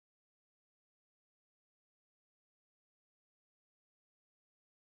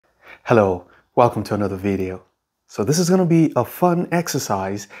Hello, welcome to another video. So this is going to be a fun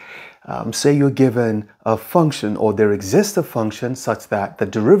exercise. Say you're given a function or there exists a function such that the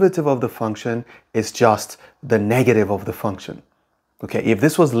derivative of the function is just the negative of the function. Okay, if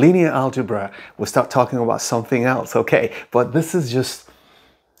this was linear algebra, we'll start talking about something else, okay? But this is just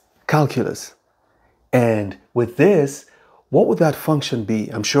calculus. And with this, what would that function be?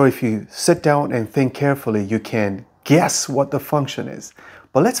 I'm sure if you sit down and think carefully, you can guess what the function is.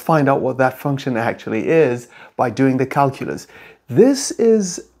 But let's find out what that function actually is by doing the calculus. This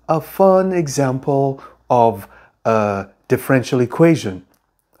is a fun example of a differential equation,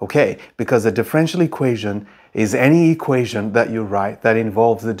 okay? Because a differential equation is any equation that you write that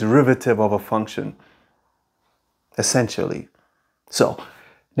involves the derivative of a function, essentially. So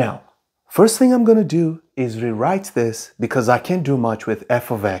now, first thing I'm going to do is rewrite this because I can't do much with f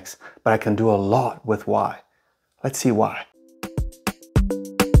of x, but I can do a lot with y. Let's see why.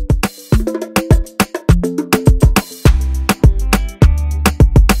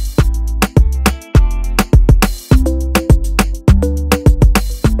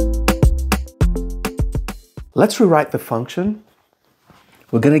 Let's rewrite the function.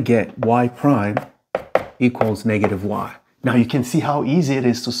 We're going to get y prime equals negative y. Now you can see how easy it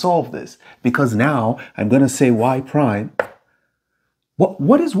is to solve this because now I'm going to say y prime.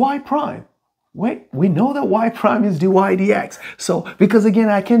 What is y prime? Wait, we know that y prime is dy dx. So because again,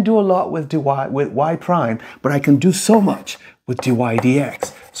 I can do a lot with y prime, but I can do so much with dy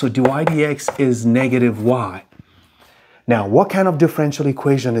dx. So dy dx is negative y. Now, what kind of differential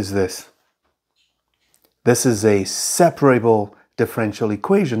equation is this? This is a separable differential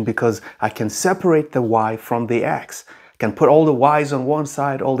equation because I can separate the y from the x. I can put all the y's on one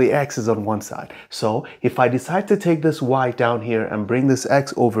side, all the x's on one side. So if I decide to take this y down here and bring this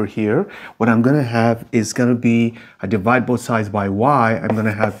x over here, what I'm going to have is going to be, I divide both sides by y, I'm going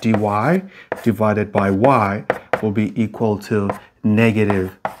to have dy divided by y will be equal to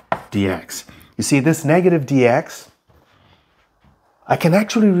negative dx. You see this negative dx? I can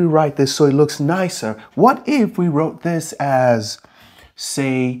actually rewrite this so it looks nicer. What if we wrote this as,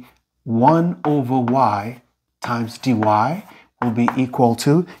 say, 1 over y times dy will be equal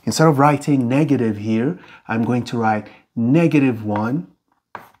to, instead of writing negative here, I'm going to write negative 1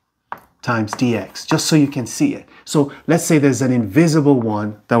 times dx, just so you can see it. So let's say there's an invisible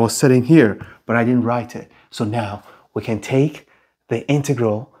one that was sitting here, but I didn't write it. So now we can take the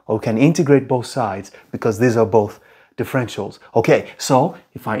integral, or we can integrate both sides because these are both differentials. Okay, so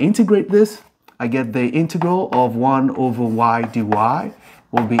if I integrate this, I get the integral of 1 over y dy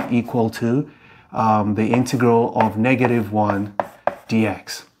will be equal to the integral of negative 1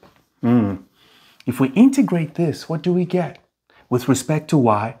 dx. If we integrate this, what do we get? With respect to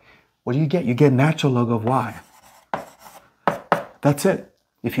y, what do you get? You get natural log of y. That's it.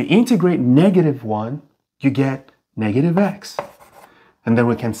 If you integrate negative 1, you get negative x. And then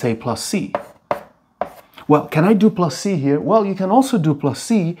we can say plus c. Well, can I do plus c here? Well, you can also do plus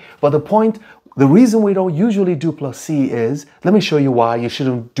c, but the reason we don't usually do plus c is, let me show you why you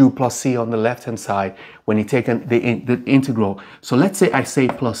shouldn't do plus c on the left-hand side when you take the integral. So let's say I say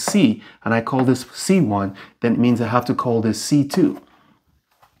plus c, and I call this c1, then it means I have to call this c2.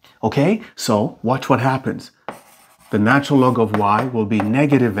 Okay, so watch what happens. The natural log of y will be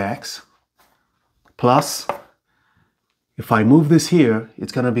negative x plus, if I move this here,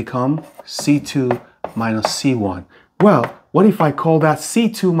 it's going to become c2 minus c1. Well, what if I call that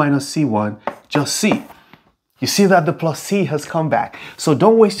c2 minus c1 just c? You see that the plus c has come back. So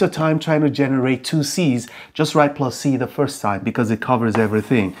don't waste your time trying to generate two c's. Just write plus c the first time because it covers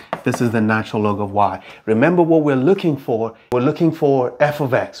everything. This is the natural log of y. Remember what we're looking for? We're looking for f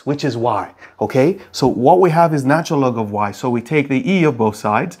of x, which is y. Okay? So what we have is natural log of y. So we take the e of both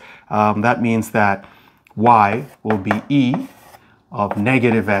sides. That means that y will be e of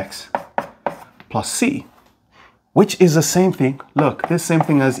negative x plus c, which is the same thing. Look, this same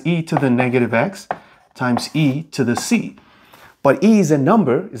thing as e to the negative x times e to the c. But e is a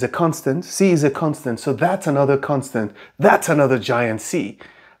number, is a constant, c is a constant, so that's another constant. That's another giant c.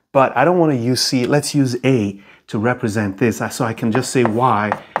 But I don't want to use c. Let's use a to represent this. So I can just say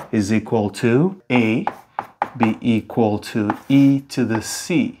y is equal to a be equal to e to the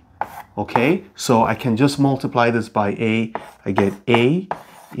c. Okay, so I can just multiply this by a. I get a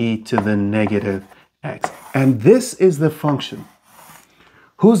e to the negative x. And this is the function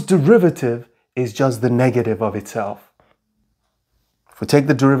whose derivative is just the negative of itself. If we take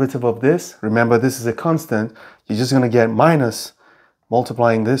the derivative of this, remember this is a constant, you're just going to get minus,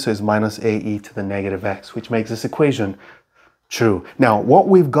 multiplying this is minus a e to the negative x, which makes this equation true. Now, what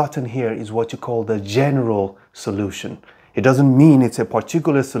we've gotten here is what you call the general solution. It doesn't mean it's a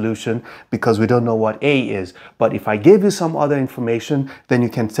particular solution because we don't know what A is. But if I give you some other information, then you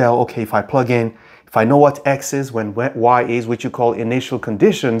can tell, okay, if I plug in, if I know what X is when Y is, which you call initial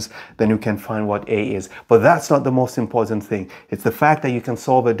conditions, then you can find what A is. But that's not the most important thing. It's the fact that you can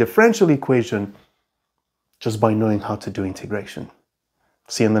solve a differential equation just by knowing how to do integration.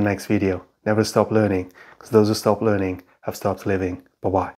 See you in the next video. Never stop learning, because those who stop learning have stopped living. Bye-bye.